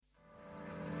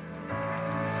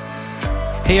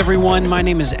Hey everyone, my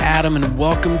name is Adam and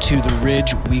welcome to the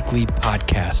Ridge Weekly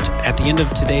Podcast. At the end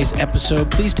of today's episode,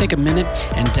 please take a minute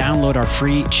and download our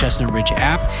free Chestnut Ridge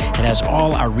app. It has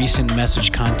all our recent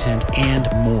message content and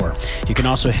more. You can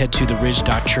also head to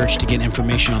theridge.church to get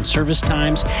information on service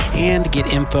times and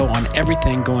get info on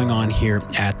everything going on here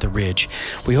at the Ridge.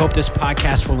 We hope this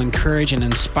podcast will encourage and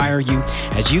inspire you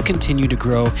as you continue to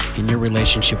grow in your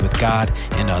relationship with God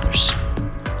and others.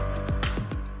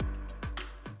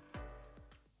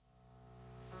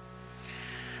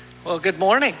 Well, good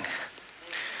morning.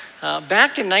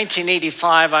 Back in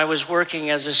 1985, I was working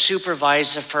as a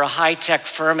supervisor for a high-tech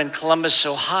firm in Columbus,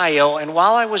 Ohio, and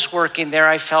while I was working there,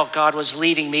 I felt God was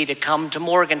leading me to come to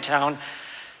Morgantown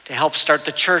to help start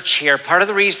the church here. Part of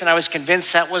the reason I was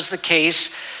convinced that was the case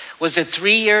was that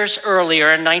 3 years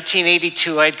earlier, in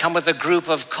 1982, I'd come with a group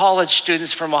of college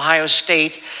students from Ohio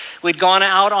State. We'd gone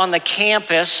out on the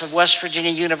campus of West Virginia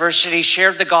University,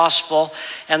 shared the gospel,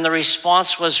 and the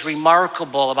response was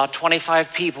remarkable. About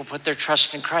 25 people put their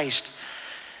trust in Christ.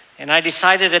 And I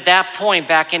decided at that point,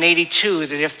 back in 82,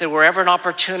 that if there were ever an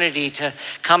opportunity to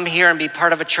come here and be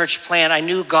part of a church plant, I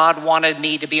knew God wanted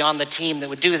me to be on the team that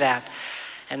would do that.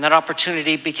 And that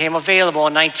opportunity became available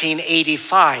in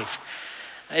 1985.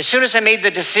 As soon as I made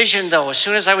the decision, though, as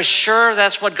soon as I was sure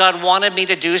that's what God wanted me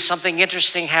to do, something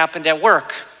interesting happened at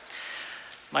work.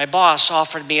 My boss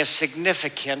offered me a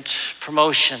significant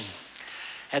promotion.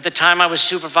 At the time, I was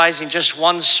supervising just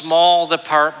one small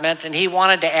department, and he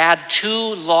wanted to add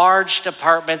 2 large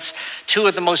departments, 2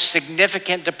 of the most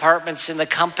significant departments in the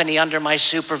company under my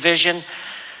supervision.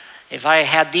 If I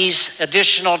had these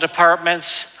additional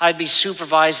departments, I'd be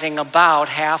supervising about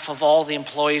half of all the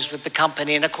employees with the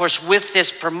company. And of course, with this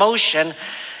promotion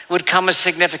would come a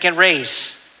significant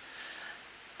raise.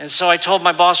 And so I told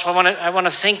my boss, I want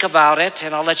to think about it,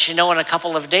 and I'll let you know in a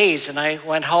couple of days. And I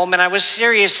went home, and I was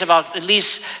serious about at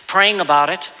least praying about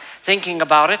it, thinking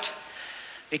about it,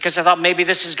 because I thought maybe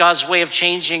this is God's way of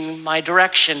changing my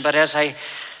direction. But as I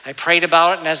prayed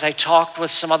about it, and as I talked with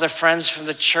some other friends from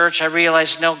the church, I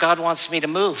realized, no, God wants me to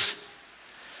move.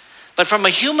 But from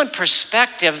a human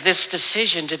perspective, this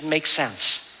decision didn't make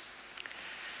sense.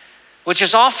 Which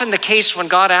is often the case when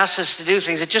God asks us to do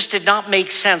things. It just did not make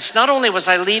sense. Not only was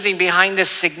I leaving behind this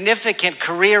significant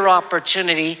career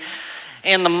opportunity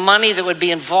and the money that would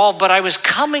be involved, but I was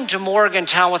coming to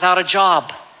Morgantown without a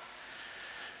job.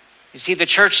 You see, the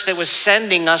church that was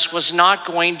sending us was not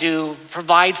going to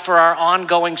provide for our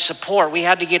ongoing support. We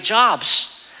had to get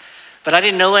jobs. But I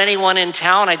didn't know anyone in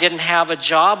town. I didn't have a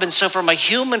job. And so from a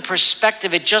human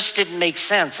perspective, it just didn't make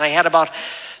sense. I had about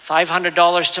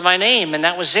 $500 to my name, and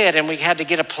that was it. And we had to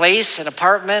get a place, an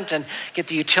apartment, and get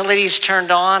the utilities turned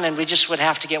on, and we just would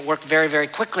have to get work very, very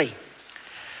quickly.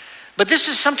 But this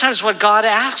is sometimes what God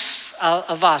asks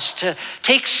of us, to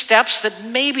take steps that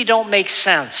maybe don't make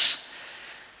sense.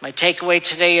 My takeaway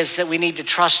today is that we need to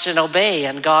trust and obey,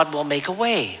 and God will make a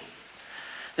way.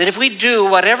 That if we do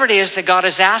whatever it is that God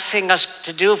is asking us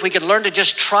to do, if we could learn to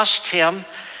just trust Him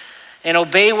and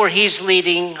obey where He's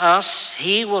leading us,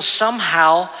 He will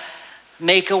somehow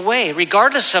make a way,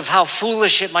 regardless of how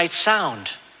foolish it might sound.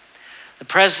 The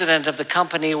president of the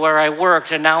company where I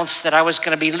worked announced that I was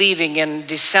going to be leaving in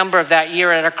December of that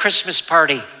year at a Christmas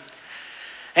party.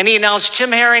 And he announced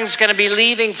Tim Herring's going to be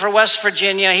leaving for West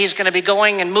Virginia. He's going to be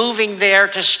going and moving there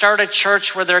to start a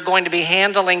church where they're going to be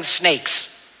handling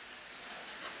snakes.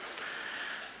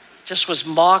 Just was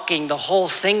mocking the whole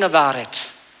thing about it.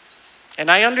 And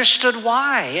I understood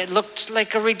why. It looked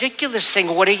like a ridiculous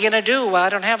thing. What are you going to do? Well, I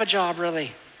don't have a job,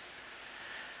 really.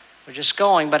 We're just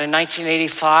going. But in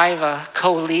 1985, a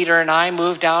co-leader and I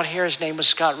moved out here. His name was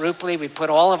Scott Rupley. We put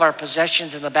all of our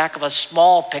possessions in the back of a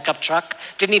small pickup truck.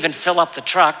 Didn't even fill up the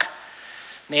truck.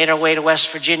 Made our way to West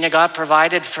Virginia. God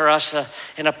provided for us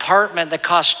an apartment that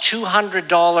cost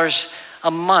 $200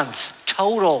 a month,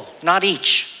 total, not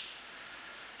each.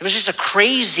 It was just a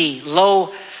crazy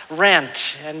low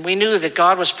rent. And we knew that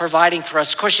God was providing for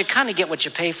us. Of course, you kind of get what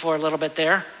you pay for a little bit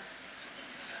there.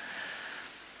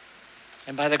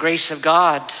 And by the grace of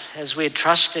God, as we had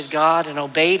trusted God and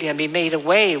obeyed Him, He made a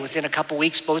way. Within a couple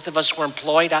weeks, both of us were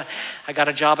employed. I got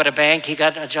a job at a bank. He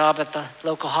got a job at the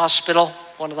local hospital,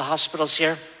 one of the hospitals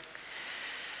here.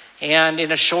 And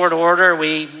in a short order,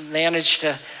 we managed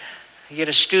to get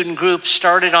a student group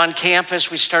started on campus.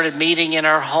 We started meeting in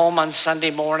our home on Sunday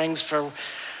mornings for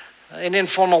an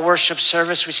informal worship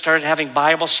service. We started having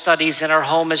Bible studies in our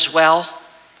home as well.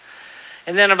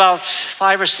 And then about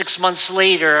 5 or 6 months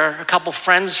later, a couple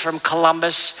friends from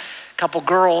Columbus, a couple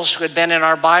girls who had been in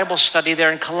our Bible study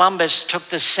there in Columbus, took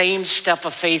the same step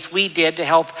of faith we did to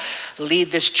help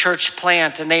lead this church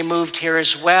plant. And they moved here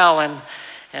as well. And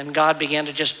And God began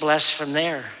to just bless from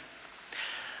there.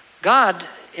 God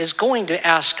is going to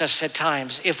ask us at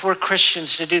times, if we're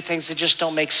Christians, to do things that just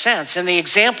don't make sense. And the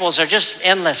examples are just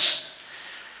endless.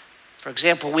 For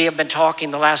example, we have been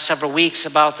talking the last several weeks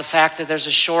about the fact that there's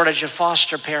a shortage of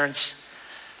foster parents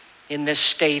in this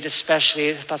state,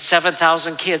 especially. About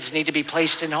 7,000 kids need to be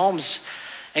placed in homes.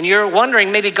 And you're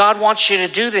wondering, maybe God wants you to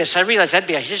do this. I realize that'd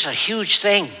be just a huge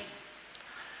thing.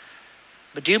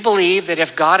 But do you believe that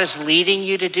if God is leading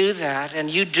you to do that and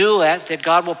you do it, that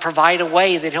God will provide a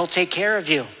way that he'll take care of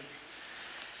you?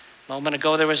 A moment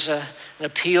ago, there was an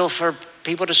appeal for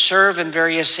people to serve in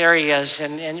various areas,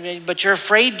 but you're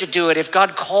afraid to do it. If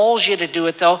God calls you to do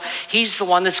it, though, he's the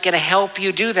one that's going to help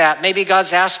you do that. Maybe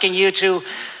God's asking you to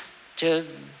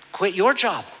quit your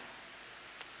job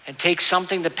and take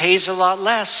something that pays a lot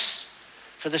less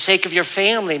for the sake of your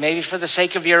family, maybe for the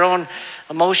sake of your own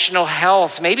emotional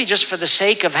health, maybe just for the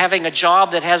sake of having a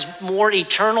job that has more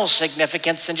eternal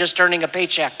significance than just earning a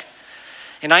paycheck.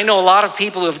 And I know a lot of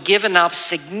people who have given up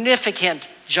significant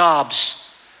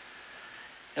jobs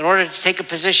in order to take a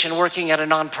position working at a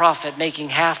nonprofit, making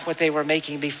half what they were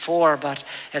making before, but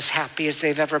as happy as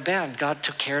they've ever been. God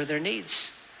took care of their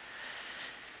needs.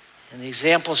 And the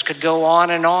examples could go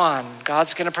on and on.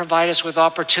 God's going to provide us with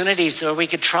opportunities so we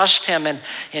could trust him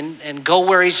and go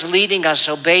where he's leading us,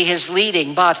 obey his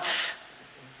leading. But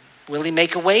will he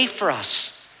make a way for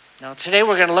us? Now, today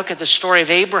we're going to look at the story of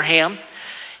Abraham.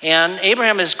 And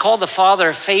Abraham is called the father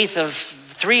of faith of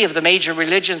three of the major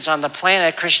religions on the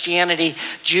planet: Christianity,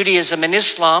 Judaism, and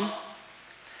Islam.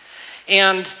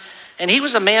 And he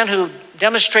was a man who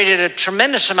demonstrated a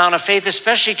tremendous amount of faith,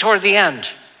 especially toward the end.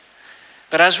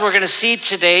 But as we're going to see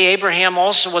today, Abraham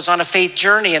also was on a faith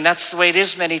journey, and that's the way it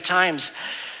is many times.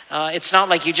 It's not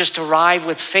like you just arrive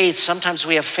with faith. Sometimes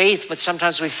we have faith, but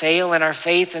sometimes we fail in our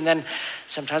faith, and then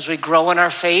sometimes we grow in our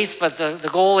faith. But the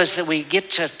goal is that we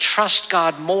get to trust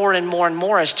God more and more and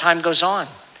more as time goes on.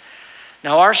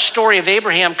 Now, our story of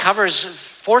Abraham covers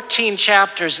 14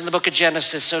 chapters in the book of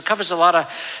Genesis, so it covers a lot of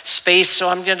space, so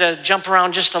I'm going to jump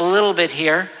around just a little bit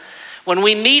here. When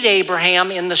we meet Abraham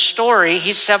in the story,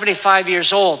 he's 75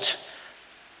 years old.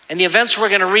 And the events we're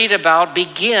going to read about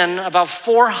begin about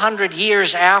 400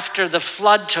 years after the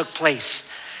flood took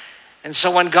place. And so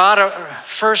when God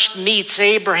first meets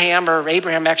Abraham, or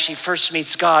Abraham actually first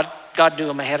meets God, God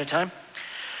knew him ahead of time.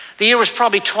 The year was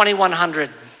probably 2100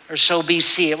 or so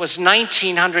BC. It was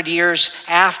 1900 years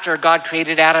after God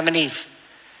created Adam and Eve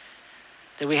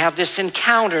that we have this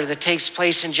encounter that takes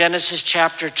place in Genesis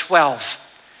chapter 12.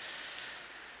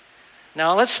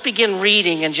 Now let's begin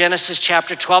reading in Genesis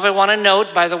chapter 12. I want to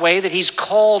note, by the way, that he's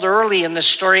called early in the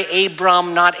story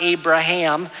Abram, not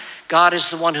Abraham. God is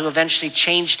the one who eventually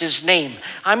changed his name.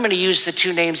 I'm going to use the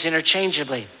two names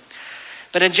interchangeably.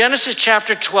 But in Genesis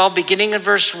chapter 12, beginning in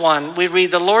verse 1, we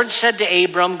read, "The Lord said to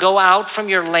Abram, go out from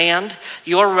your land,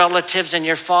 your relatives, and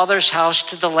your father's house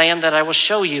to the land that I will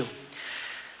show you.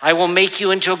 I will make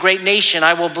you into a great nation.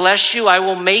 I will bless you. I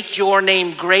will make your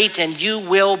name great, and you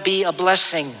will be a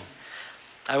blessing.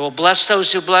 I will bless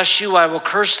those who bless you. I will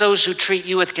curse those who treat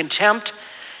you with contempt,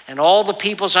 and all the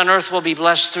peoples on earth will be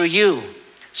blessed through you."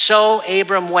 So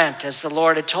Abram went as the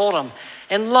Lord had told him,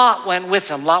 and Lot went with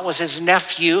him. Lot was his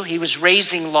nephew. He was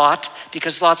raising Lot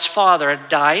because Lot's father had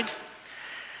died.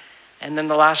 And then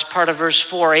the last part of verse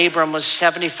 4, Abram was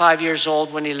 75 years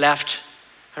old when he left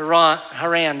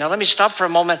Haran. Now let me stop for a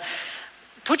moment.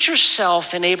 Put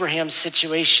yourself in Abraham's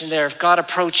situation there. If God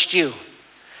approached you,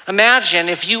 imagine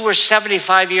if you were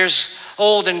 75 years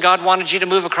old and God wanted you to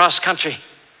move across country.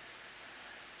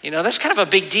 You know, that's kind of a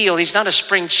big deal. He's not a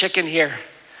spring chicken here.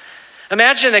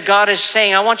 Imagine that God is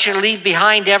saying, I want you to leave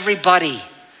behind everybody.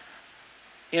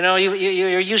 You know,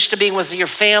 you're used to being with your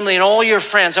family and all your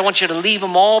friends. I want you to leave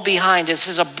them all behind. This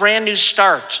is a brand new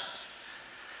start.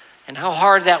 And how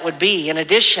hard that would be. In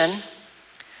addition,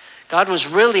 God was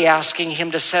really asking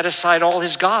him to set aside all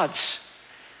his gods.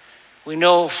 We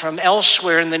know from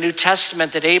elsewhere in the New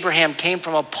Testament that Abraham came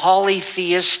from a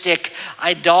polytheistic,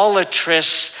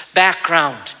 idolatrous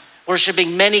background,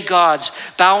 worshiping many gods,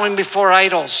 bowing before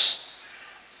idols.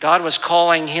 God was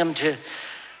calling him to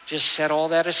just set all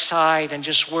that aside and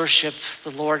just worship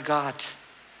the Lord God.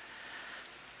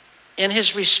 And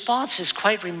his response is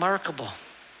quite remarkable.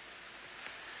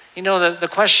 You know, the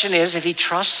question is, if he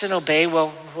trusts and obeys,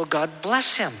 will God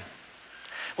bless him?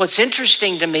 What's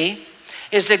interesting to me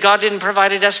is that God didn't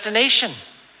provide a destination.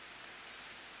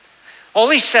 All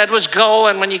he said was go,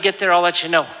 and when you get there, I'll let you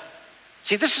know.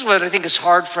 See, this is what I think is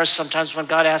hard for us sometimes when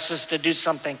God asks us to do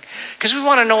something, because we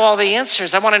want to know all the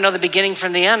answers. I want to know the beginning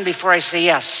from the end before I say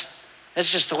yes.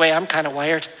 That's just the way I'm kind of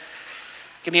wired.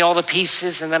 Give me all the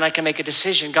pieces and then I can make a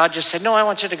decision. God just said, no, I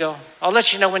want you to go. I'll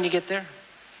let you know when you get there.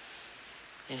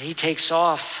 And he takes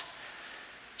off.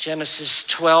 Genesis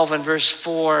 12 and verse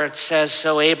 4, it says,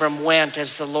 so Abram went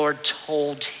as the Lord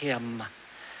told him.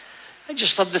 I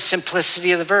just love the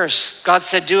simplicity of the verse. God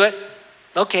said, do it.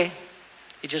 Okay.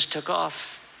 He just took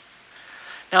off.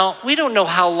 Now, we don't know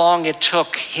how long it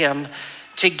took him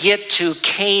to get to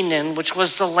Canaan, which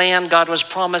was the land God was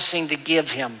promising to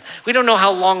give him. We don't know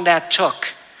how long that took.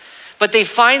 But they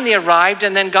finally arrived,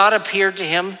 and then God appeared to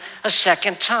him a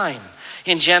second time.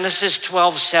 In Genesis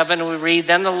 12:7, we read,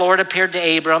 then the Lord appeared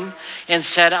to Abram and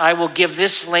said, I will give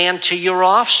this land to your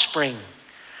offspring.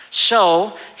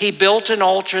 So he built an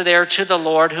altar there to the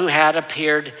Lord who had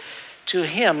appeared to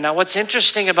him. Now, what's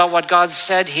interesting about what God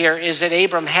said here is that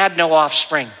Abram had no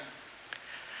offspring.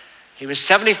 He was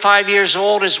 75 years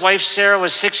old. His wife Sarah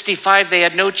was 65. They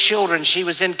had no children. She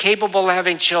was incapable of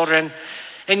having children.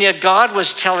 And yet God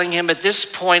was telling him at this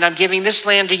point, I'm giving this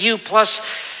land to you plus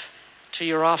to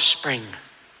your offspring.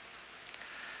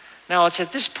 Now, it's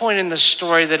at this point in the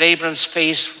story that Abram's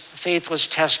faith was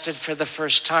tested for the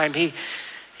first time. He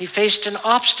faced an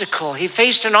obstacle. He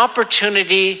faced an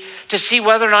opportunity to see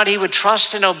whether or not he would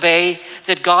trust and obey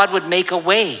that God would make a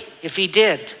way if he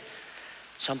did.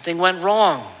 Something went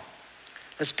wrong.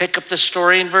 Let's pick up the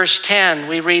story in verse 10.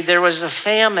 We read, there was a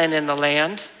famine in the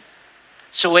land.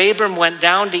 So Abram went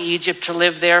down to Egypt to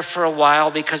live there for a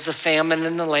while because the famine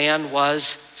in the land was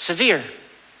severe.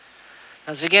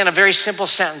 That's again a very simple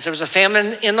sentence. There was a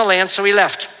famine in the land, so he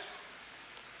left.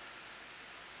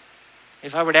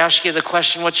 If I were to ask you the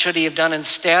question, what should he have done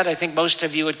instead? I think most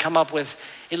of you would come up with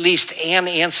at least an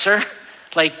answer,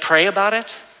 like pray about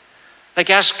it, like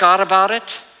ask God about it.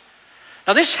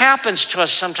 Now, this happens to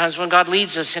us sometimes when God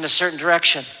leads us in a certain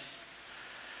direction.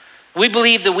 We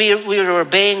believe that we are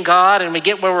obeying God and we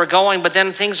get where we're going, but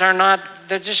then things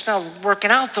they're just not working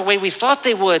out the way we thought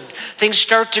they would. Things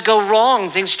start to go wrong.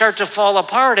 Things start to fall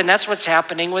apart, and that's what's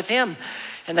happening with him.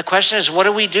 And the question is, what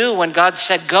do we do when God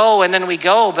said go and then we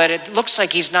go, but it looks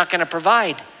like he's not going to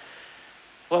provide?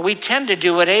 Well, we tend to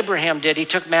do what Abraham did. He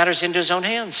took matters into his own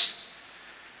hands.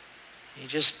 He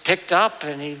just picked up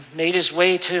and he made his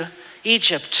way to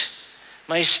Egypt.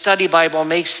 My study Bible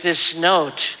makes this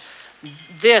note.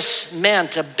 This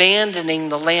meant abandoning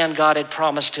the land God had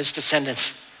promised his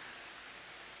descendants.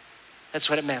 That's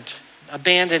what it meant.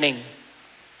 Abandoning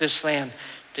this land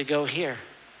to go here.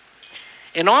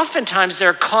 And oftentimes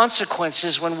there are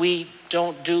consequences when we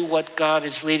don't do what God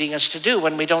is leading us to do,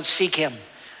 when we don't seek him,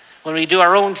 when we do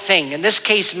our own thing. In this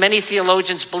case, many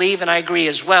theologians believe, and I agree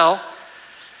as well,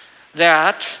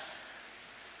 that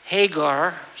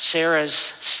Hagar, Sarah's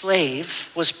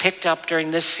slave, was picked up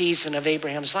during this season of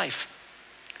Abraham's life.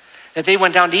 That they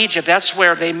went down to Egypt. That's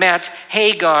where they met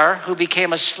Hagar, who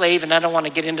became a slave. And I don't want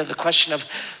to get into the question of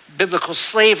biblical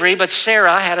slavery, but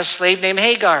Sarah had a slave named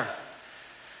Hagar.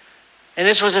 And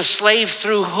this was a slave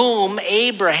through whom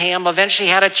Abraham eventually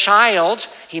had a child.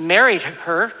 He married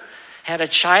her, had a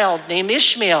child named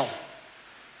Ishmael.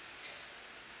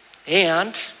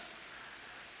 And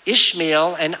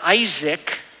Ishmael and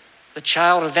Isaac, the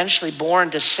child eventually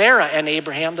born to Sarah and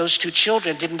Abraham, those two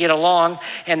children didn't get along,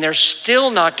 and they're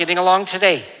still not getting along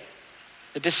today.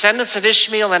 The descendants of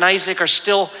Ishmael and Isaac are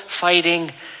still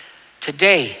fighting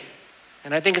today.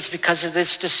 And I think it's because of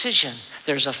this decision.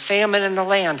 There's a famine in the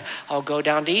land. I'll go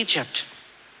down to Egypt.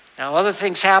 Now, other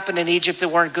things happened in Egypt that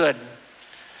weren't good.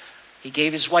 He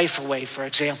gave his wife away, for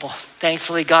example.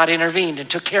 Thankfully, God intervened and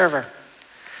took care of her.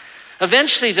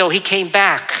 Eventually, though, he came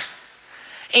back.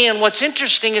 And what's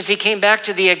interesting is he came back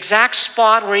to the exact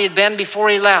spot where he had been before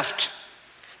he left.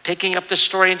 Picking up the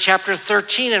story in chapter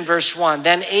 13 and verse 1.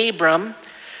 Then Abram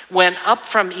went up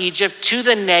from Egypt to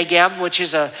the Negev, which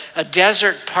is a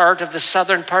desert part of the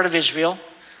southern part of Israel.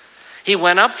 He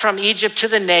went up from Egypt to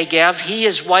the Negev, he,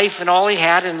 his wife, and all he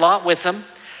had, and Lot with him.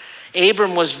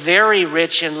 Abram was very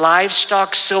rich in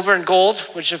livestock, silver, and gold,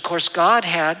 which of course God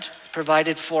had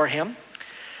provided for him.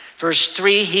 Verse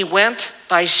 3, he went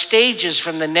by stages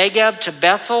from the Negev to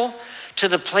Bethel, to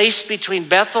the place between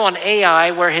Bethel and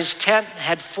Ai, where his tent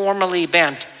had formerly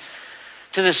been,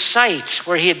 to the site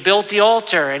where he had built the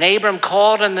altar. And Abram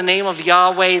called on the name of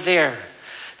Yahweh there.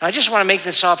 Now, I just want to make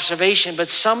this observation, but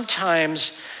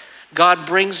sometimes God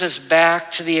brings us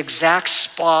back to the exact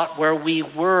spot where we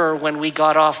were when we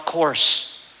got off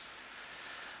course.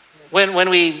 When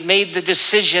we made the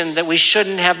decision that we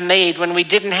shouldn't have made, when we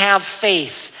didn't have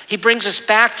faith. He brings us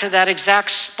back to that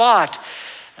exact spot.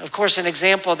 Of course, an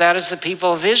example of that is the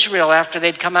people of Israel after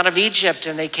they'd come out of Egypt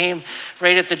and they came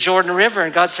right at the Jordan River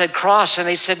and God said, cross, and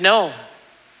they said no.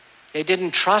 They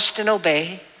didn't trust and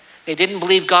obey. They didn't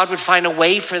believe God would find a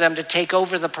way for them to take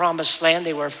over the promised land.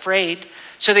 They were afraid.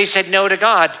 So they said no to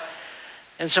God.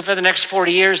 And so for the next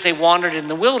 40 years, they wandered in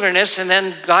the wilderness, and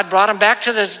then God brought them back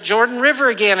to the Jordan River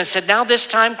again and said, now this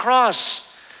time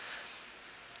cross.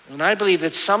 And I believe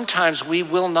that sometimes we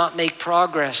will not make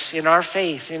progress in our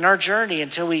faith, in our journey,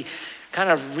 until we kind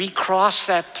of recross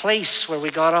that place where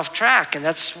we got off track. And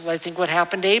that's, I think, what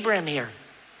happened to Abraham here.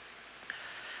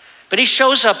 But he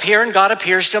shows up here, and God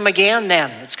appears to him again then.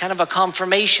 It's kind of a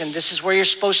confirmation. This is where you're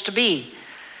supposed to be.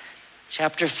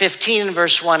 Chapter 15,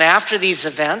 verse 1, after these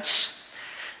events,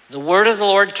 the word of the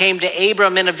Lord came to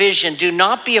Abram in a vision. Do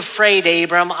not be afraid,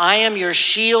 Abram. I am your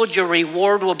shield. Your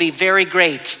reward will be very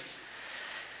great.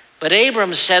 But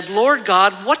Abram said, Lord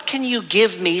God, what can you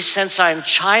give me since I am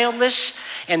childless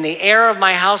and the heir of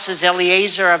my house is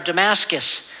Eliezer of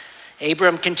Damascus?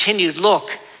 Abram continued,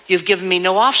 look, you've given me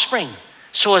no offspring,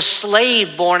 so a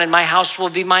slave born in my house will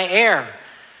be my heir.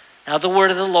 Now the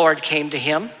word of the Lord came to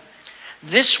him.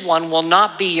 This one will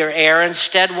not be your heir.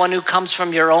 Instead, one who comes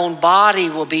from your own body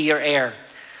will be your heir.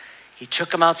 He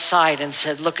took him outside and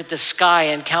said, look at the sky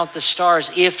and count the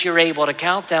stars if you're able to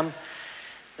count them.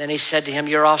 Then he said to him,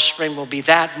 your offspring will be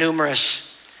that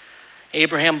numerous.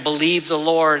 Abraham believed the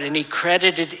Lord, and he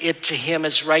credited it to him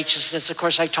as righteousness. Of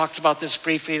course, I talked about this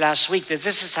briefly last week, that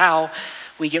this is how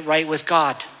we get right with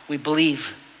God. We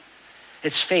believe.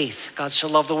 It's faith. God so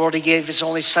loved the world, he gave his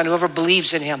only son. Whoever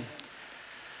believes in him.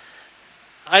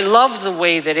 I love the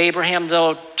way that Abraham,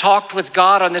 though, talked with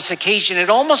God on this occasion. It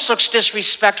almost looks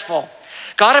disrespectful.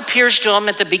 God appears to him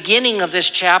at the beginning of this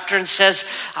chapter and says,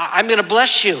 I'm going to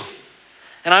bless you,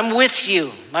 and I'm with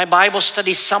you. My Bible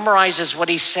study summarizes what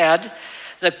he said.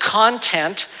 The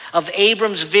content of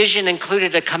Abram's vision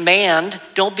included a command,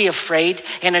 don't be afraid,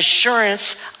 an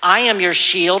assurance, I am your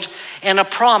shield, and a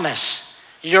promise,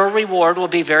 your reward will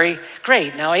be very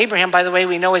great. Now, Abraham, by the way,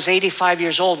 we know is 85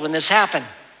 years old when this happened.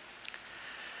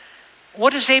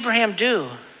 What does Abraham do?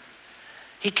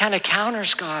 He kind of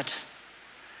counters God.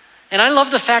 And I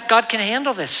love the fact God can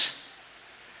handle this.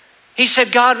 He said,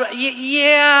 God,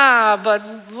 yeah, but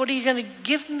what are you going to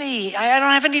give me? I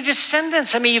don't have any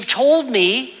descendants. I mean, you've told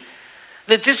me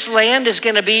that this land is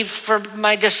going to be for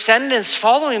my descendants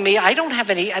following me. I don't have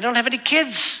any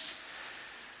kids.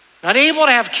 Not able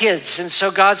to have kids. And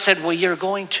so God said, well, you're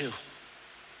going to. And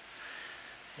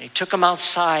he took him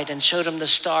outside and showed him the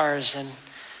stars, and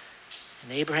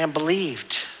Abraham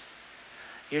believed.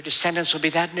 Your descendants will be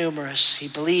that numerous. He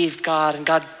believed God, and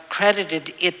God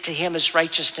credited it to him as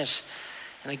righteousness.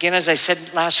 And again, as I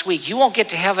said last week, you won't get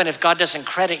to heaven if God doesn't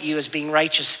credit you as being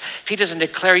righteous. If he doesn't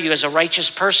declare you as a righteous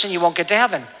person, you won't get to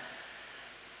heaven.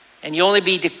 And you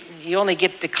only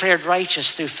get declared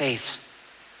righteous through faith.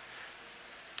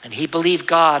 And he believed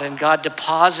God, and God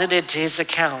deposited to his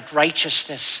account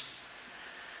righteousness.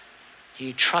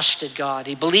 He trusted God.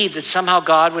 He believed that somehow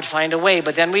God would find a way.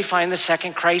 But then we find the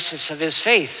second crisis of his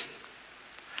faith.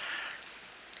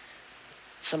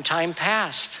 Some time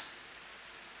passed.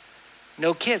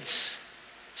 No kids.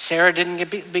 Sarah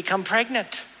didn't become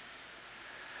pregnant.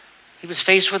 He was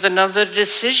faced with another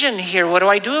decision here. What do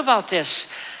I do about this?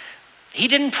 He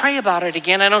didn't pray about it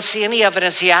again. I don't see any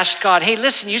evidence. He asked God, hey,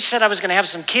 listen, you said I was going to have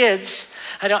some kids.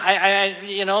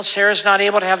 Sarah's not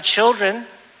able to have children.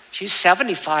 She's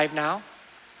 75 now.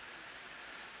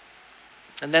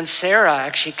 And then Sarah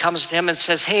actually comes to him and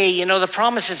says, hey, the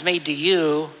promise is made to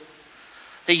you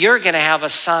that you're going to have a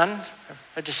son,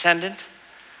 a descendant.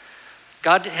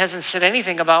 God hasn't said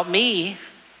anything about me.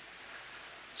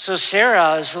 So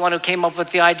Sarah is the one who came up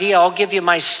with the idea, I'll give you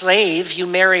my slave, you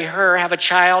marry her, have a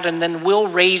child, and then we'll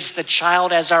raise the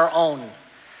child as our own.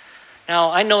 Now,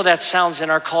 I know that sounds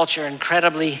in our culture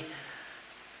incredibly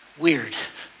weird.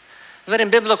 But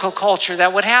in biblical culture,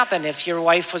 that would happen. If your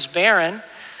wife was barren,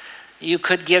 you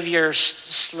could give your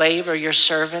slave or your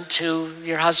servant to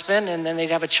your husband, and then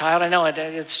they'd have a child. I know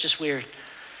it's just weird.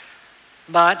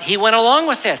 But he went along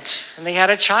with it, and they had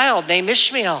a child named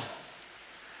Ishmael.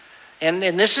 And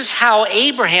this is how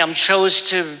Abraham chose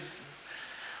to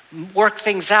work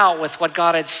things out with what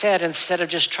God had said instead of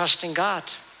just trusting God.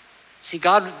 See,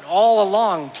 God all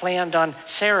along planned on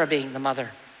Sarah being the mother.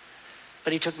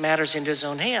 But he took matters into his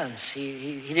own hands.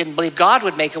 He didn't believe God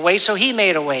would make a way, so he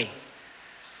made a way.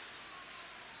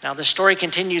 Now the story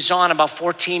continues on. About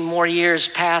 14 more years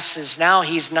passes. Now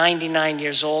he's 99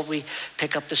 years old. We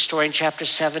pick up the story in chapter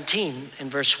 17 in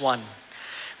verse 1.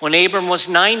 When Abram was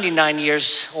 99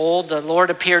 years old, the Lord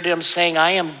appeared to him saying,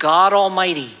 I am God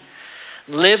Almighty.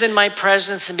 Live in my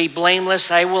presence and be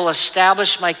blameless. I will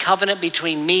establish my covenant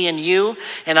between me and you,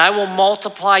 and I will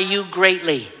multiply you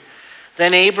greatly.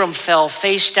 Then Abram fell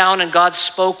face down, and God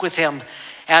spoke with him.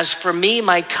 As for me,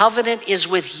 my covenant is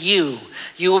with you.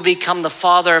 You will become the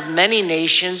father of many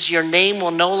nations. Your name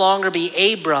will no longer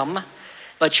be Abram,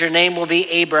 but your name will be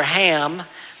Abraham,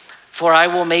 for I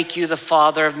will make you the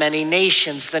father of many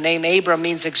nations. The name Abram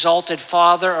means exalted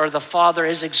father, or the father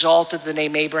is exalted. The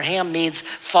name Abraham means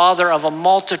father of a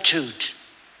multitude.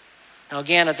 Now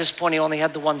again, at this point, he only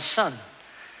had the one son.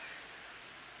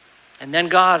 And then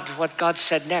what God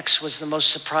said next was the most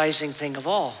surprising thing of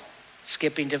all.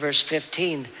 Skipping to verse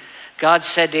 15. God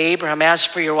said to Abraham, as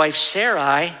for your wife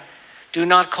Sarai, do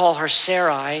not call her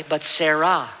Sarai, but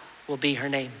Sarah will be her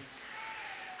name.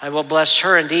 I will bless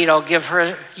her. Indeed, I'll give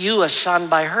you a son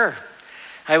by her.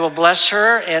 I will bless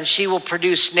her, and she will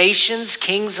produce nations.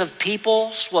 Kings of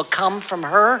peoples will come from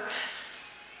her.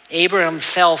 Abraham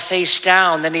fell face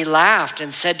down. Then he laughed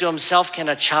and said to himself, can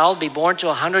a child be born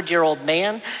to a 100-year-old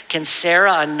man? Can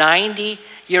Sarah, a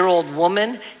 90-year-old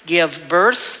woman, give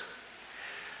birth?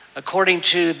 According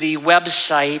to the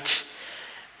website,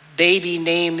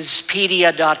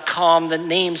 babynamespedia.com, the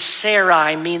name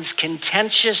Sarai means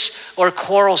contentious or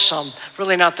quarrelsome.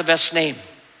 Really not the best name.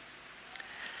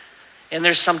 And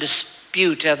there's some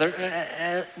dispute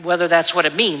whether that's what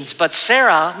it means. But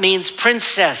Sarah means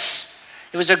princess.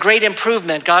 It was a great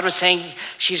improvement. God was saying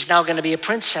she's now going to be a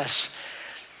princess.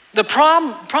 The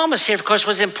promise here, of course,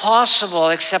 was impossible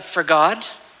except for God.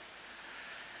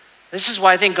 This is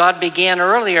why I think God began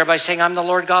earlier by saying, I'm the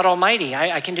Lord God Almighty.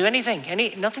 I can do anything.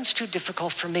 Nothing's too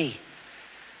difficult for me.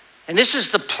 And this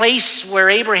is the place where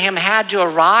Abraham had to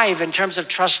arrive in terms of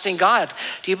trusting God.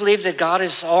 Do you believe that God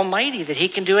is almighty, that he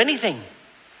can do anything?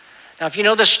 Now, if you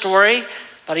know the story,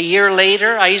 about a year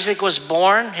later, Isaac was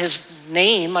born.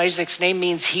 Isaac's name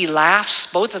means he laughs.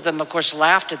 Both of them, of course,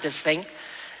 laughed at this thing.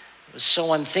 It was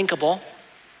so unthinkable.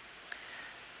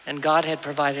 And God had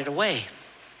provided a way.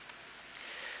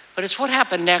 But it's what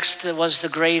happened next that was the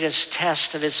greatest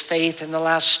test of his faith. And the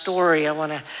last story I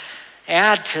want to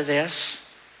add to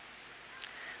this.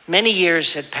 Many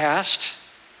years had passed.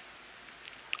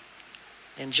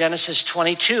 In Genesis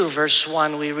 22, verse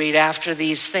 1, we read, after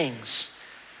these things,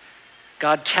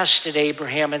 God tested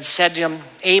Abraham and said to him,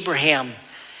 Abraham,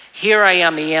 here I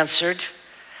am, he answered.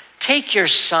 Take your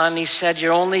son, he said,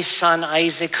 your only son,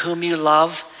 Isaac, whom you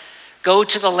love. Go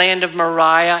to the land of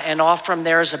Moriah and offer him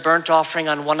there as a burnt offering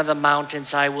on one of the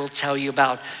mountains I will tell you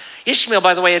about. Ishmael,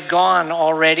 by the way, had gone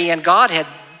already, and God had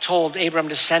told Abram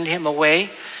to send him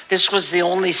away. This was the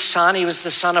only son. He was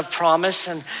the son of promise,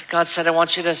 and God said, I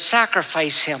want you to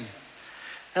sacrifice him.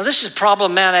 Now, this is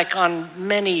problematic on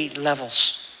many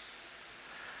levels.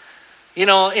 You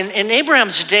know, in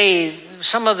Abraham's day,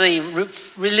 some of the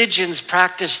religions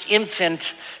practiced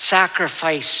infant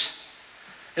sacrifice.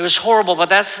 It was horrible, but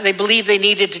they believed they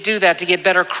needed to do that to get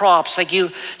better crops. Like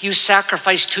you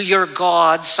sacrifice to your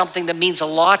God something that means a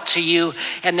lot to you,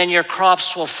 and then your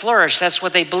crops will flourish. That's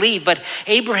what they believed. But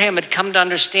Abraham had come to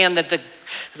understand that the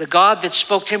God that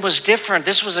spoke to him was different.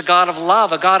 This was a God of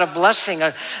love, a God of blessing,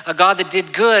 a God that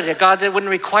did good, a God that wouldn't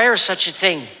require such a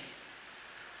thing.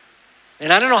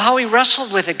 And I don't know how he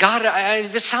wrestled with it. God,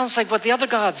 this sounds like what the other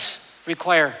gods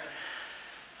require.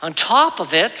 On top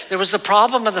of it, there was the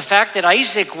problem of the fact that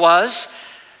Isaac was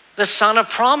the son of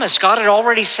promise. God had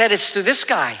already said it's through this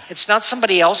guy. It's not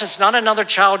somebody else. It's not another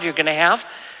child you're going to have.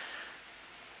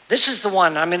 This is the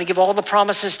one. I'm going to give all the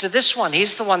promises to this one.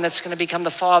 He's the one that's going to become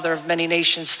the father of many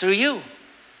nations through you.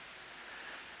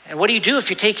 And what do you do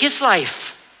if you take his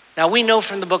life? Now, we know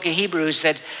from the book of Hebrews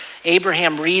that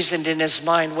Abraham reasoned in his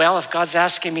mind, well, if God's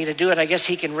asking me to do it, I guess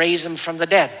he can raise him from the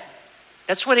dead.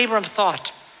 That's what Abraham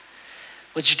thought.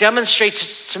 Which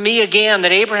demonstrates to me again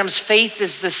that Abraham's faith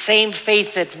is the same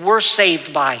faith that we're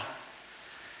saved by.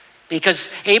 Because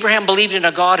Abraham believed in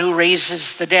a God who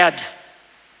raises the dead.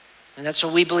 And that's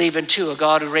what we believe in too, a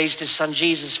God who raised his son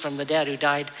Jesus from the dead, who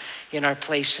died in our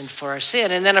place and for our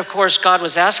sin. And then, of course, God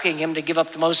was asking him to give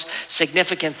up the most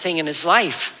significant thing in his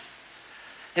life.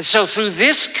 And so through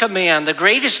this command, the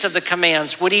greatest of the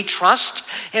commands, would he trust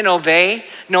and obey,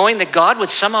 knowing that God would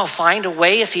somehow find a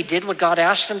way if he did what God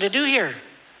asked him to do here?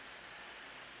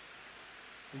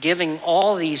 Giving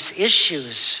all these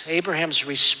issues, Abraham's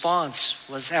response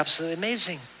was absolutely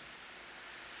amazing.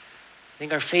 I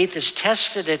think our faith is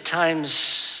tested at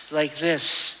times like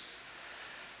this.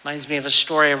 Reminds me of a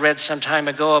story I read some time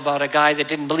ago about a guy that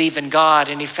didn't believe in God,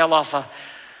 and he fell off a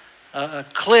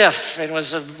cliff, and it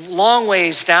was a long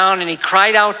ways down, and he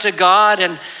cried out to God,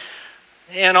 and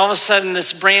all of a sudden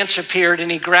this branch appeared, and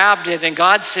he grabbed it, and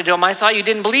God said to him, I thought you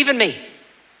didn't believe in me.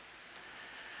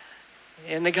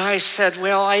 And the guy said,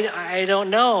 well, I don't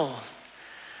know.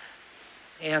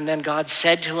 And then God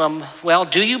said to him, well,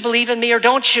 do you believe in me or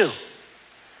don't you?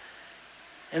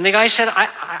 And the guy said,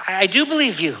 I do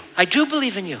believe you. I do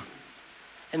believe in you.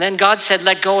 And then God said,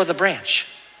 let go of the branch.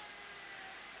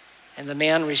 And the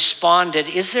man responded,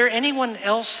 is there anyone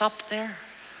else up there?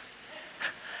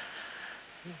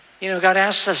 God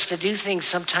asks us to do things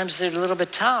sometimes that are a little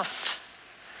bit tough.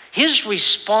 His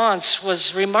response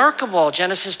was remarkable.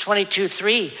 Genesis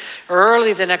 22:3.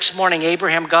 Early the next morning,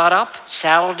 Abraham got up,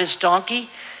 saddled his donkey.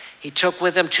 He took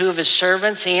with him 2 of his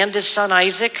servants and his son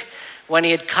Isaac. When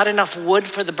he had cut enough wood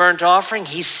for the burnt offering,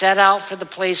 he set out for the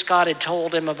place God had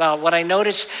told him about. What I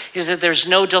notice is that there's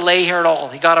no delay here at all.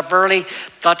 He got up early,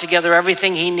 got together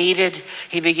everything he needed.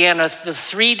 He began the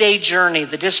 3-day journey.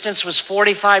 The distance was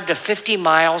 45 to 50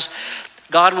 miles.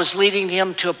 God was leading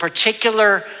him to a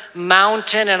particular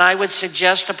mountain, and I would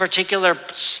suggest a particular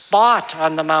spot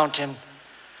on the mountain.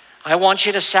 I want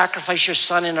you to sacrifice your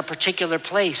son in a particular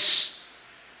place.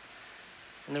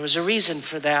 And there was a reason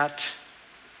for that.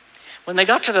 When they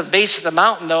got to the base of the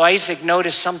mountain, though, Isaac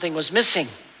noticed something was missing.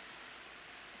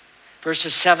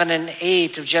 Verses 7 and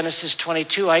 8 of Genesis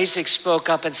 22, Isaac spoke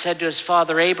up and said to his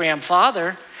father Abraham,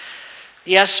 Father.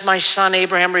 Yes, my son,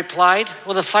 Abraham replied.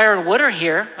 Well, the fire and wood are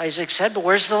here, Isaac said, but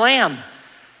where's the lamb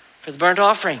for the burnt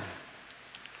offering?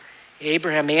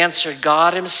 Abraham answered,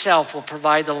 God himself will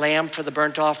provide the lamb for the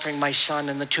burnt offering, my son.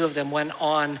 And the two of them went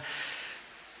on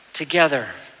together.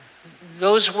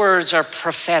 Those words are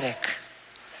prophetic.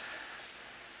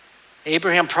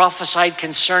 Abraham prophesied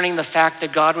concerning the fact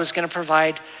that God was going to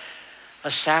provide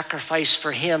a sacrifice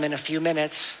for him in a few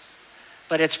minutes,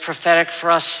 but it's prophetic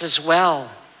for us as well.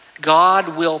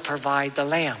 God will provide the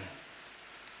lamb.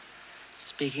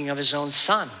 Speaking of his own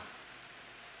son.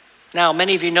 Now,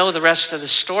 many of you know the rest of the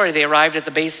story. They arrived at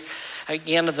the base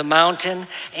again of the mountain,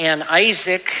 and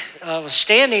Isaac was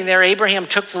standing there. Abraham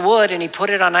took the wood and he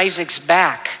put it on Isaac's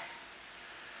back.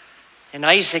 And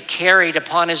Isaac carried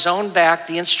upon his own back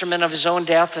the instrument of his own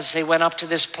death as they went up to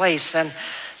this place. Then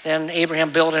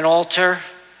Abraham built an altar.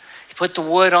 He put the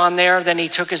wood on there. Then he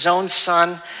took his own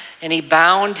son and he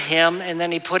bound him. And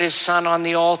then he put his son on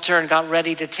the altar and got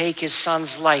ready to take his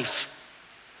son's life.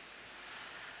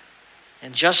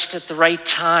 And just at the right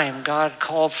time, God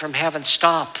called from heaven,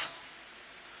 stop.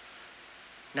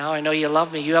 Now I know you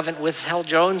love me. You haven't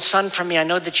withheld your own son from me. I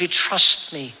know that you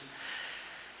trust me.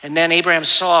 And then Abraham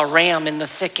saw a ram in the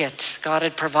thicket. God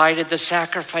had provided the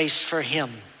sacrifice for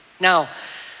him. Now,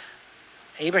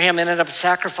 Abraham ended up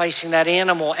sacrificing that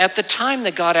animal. At the time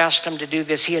that God asked him to do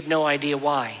this, he had no idea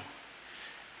why.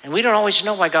 And we don't always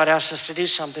know why God asks us to do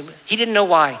something. He didn't know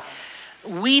why.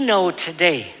 We know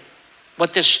today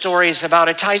what this story is about.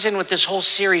 It ties in with this whole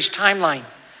series timeline.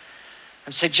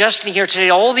 I'm suggesting here today,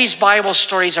 all these Bible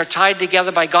stories are tied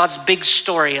together by God's big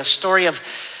story, a story of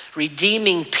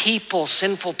redeeming people,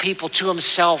 sinful people, to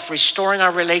himself, restoring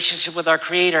our relationship with our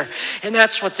Creator. And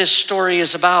that's what this story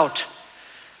is about.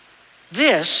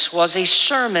 This was a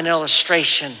sermon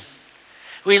illustration.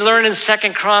 We learn in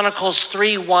 2 Chronicles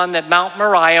 3:1 that Mount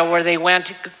Moriah, where they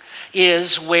went,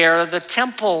 is where the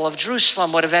temple of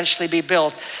Jerusalem would eventually be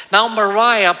built. Mount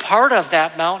Moriah, part of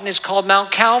that mountain, is called Mount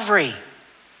Calvary.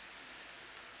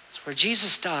 It's where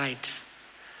Jesus died.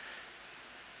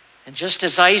 And just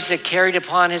as Isaac carried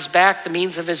upon his back the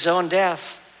means of his own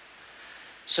death,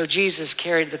 so Jesus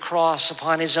carried the cross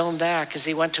upon his own back as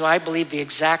he went to, I believe, the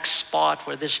exact spot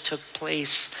where this took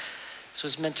place. This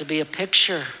was meant to be a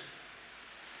picture.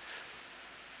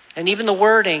 And even the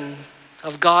wording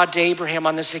of God to Abraham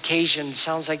on this occasion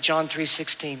sounds like John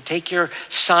 3:16. Take your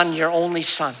son, your only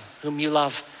son, whom you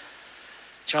love.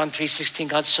 John 3:16,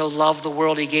 God so loved the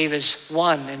world, he gave his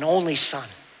one and only son,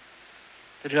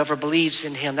 that whoever believes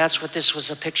in him. That's what this was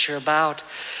a picture about.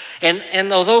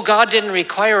 And although God didn't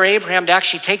require Abraham to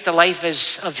actually take the life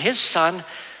of his son,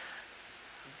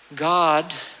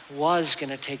 God was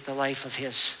going to take the life of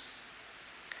his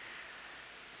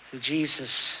through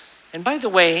Jesus. And by the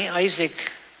way,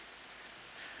 Isaac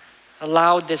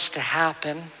allowed this to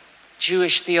happen.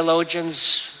 Jewish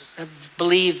theologians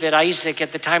believe that Isaac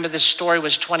at the time of this story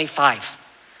was 25.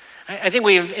 I think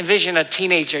we envision a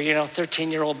teenager,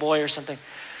 13-year-old boy or something.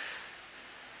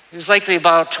 He was likely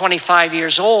about 25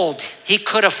 years old. He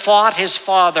could have fought his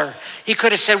father. He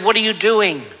could have said, what are you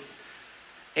doing?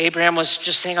 Abraham was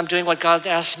just saying, I'm doing what God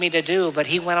asked me to do. But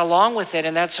he went along with it.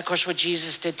 And that's, of course, what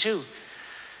Jesus did too.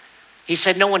 He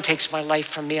said, no one takes my life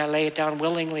from me. I lay it down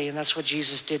willingly. And that's what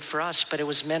Jesus did for us. But it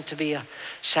was meant to be a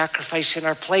sacrifice in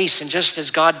our place. And just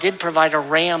as God did provide a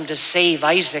ram to save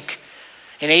Isaac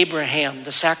and Abraham,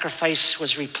 the sacrifice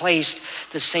was replaced.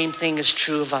 The same thing is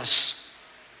true of us.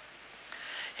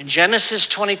 And Genesis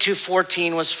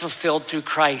 22:14 was fulfilled through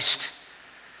Christ.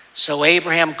 So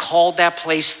Abraham called that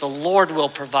place, the Lord will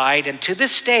provide. And to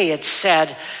this day it's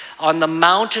said, on the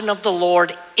mountain of the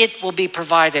Lord, it will be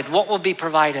provided. What will be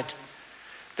provided?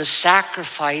 The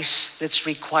sacrifice that's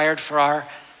required for our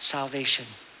salvation.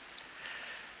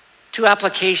 Two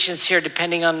applications here,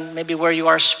 depending on maybe where you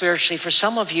are spiritually. For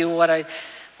some of you, what I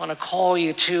want to call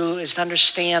you to is to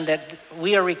understand that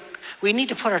we need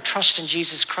to put our trust in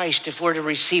Jesus Christ if we're to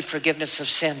receive forgiveness of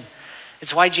sin.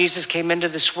 It's why Jesus came into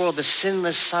this world, the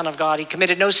sinless Son of God. He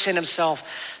committed no sin himself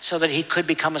so that he could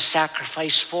become a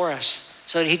sacrifice for us,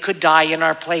 so that he could die in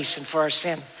our place and for our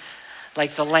sin,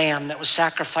 like the lamb that was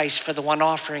sacrificed for the one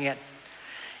offering it.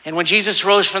 And when Jesus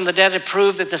rose from the dead, it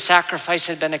proved that the sacrifice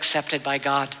had been accepted by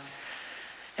God.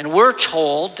 And we're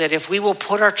told that if we will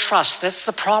put our trust, that's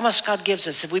the promise God gives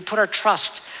us, if we put our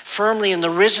trust firmly in the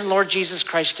risen Lord Jesus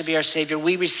Christ to be our Savior,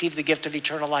 we receive the gift of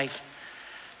eternal life.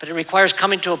 But it requires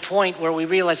coming to a point where we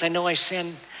realize, I know I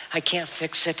sin, I can't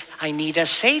fix it, I need a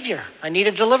Savior, I need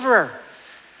a deliverer.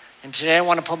 And today I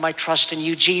want to put my trust in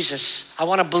you, Jesus. I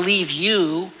want to believe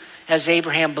you as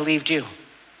Abraham believed you.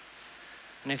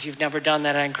 And if you've never done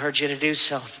that, I encourage you to do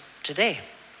so today.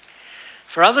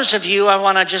 For others of you, I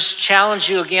want to just challenge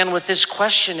you again with this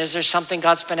question. Is there something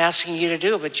God's been asking you to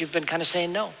do, but you've been kind of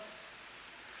saying no?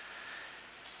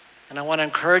 And I want to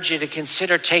encourage you to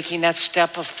consider taking that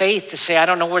step of faith to say, I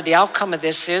don't know where the outcome of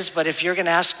this is, but if you're going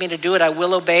to ask me to do it, I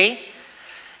will obey,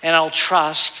 and I'll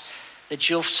trust that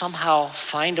you'll somehow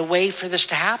find a way for this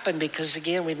to happen, because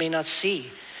again, we may not see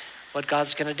what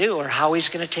God's going to do or how he's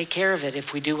going to take care of it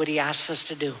if we do what he asks us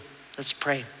to do. Let's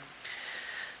pray.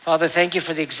 Father, thank you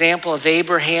for the example of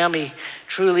Abraham. He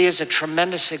truly is a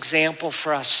tremendous example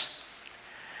for us.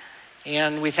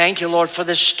 And we thank you, Lord, for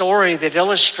this story that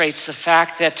illustrates the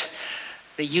fact that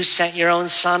you sent your own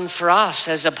son for us.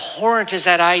 As abhorrent as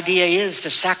that idea is,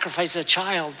 to sacrifice a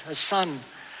child, a son,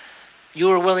 you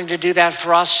were willing to do that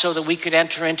for us so that we could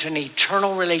enter into an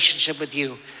eternal relationship with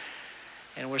you.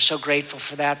 And we're so grateful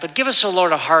for that. But give us,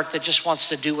 Lord, a heart that just wants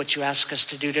to do what you ask us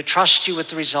to do, to trust you with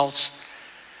the results,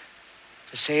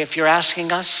 to say, if you're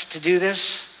asking us to do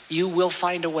this, you will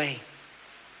find a way.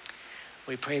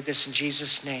 We pray this in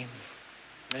Jesus' name.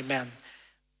 Amen.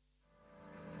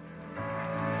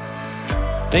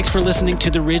 Thanks for listening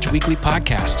to the Ridge Weekly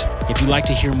Podcast. If you'd like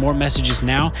to hear more messages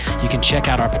now, you can check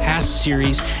out our past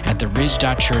series at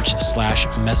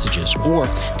theridge.church/messages or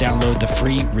download the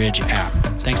free Ridge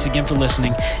app. Thanks again for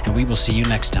listening, and we will see you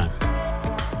next time.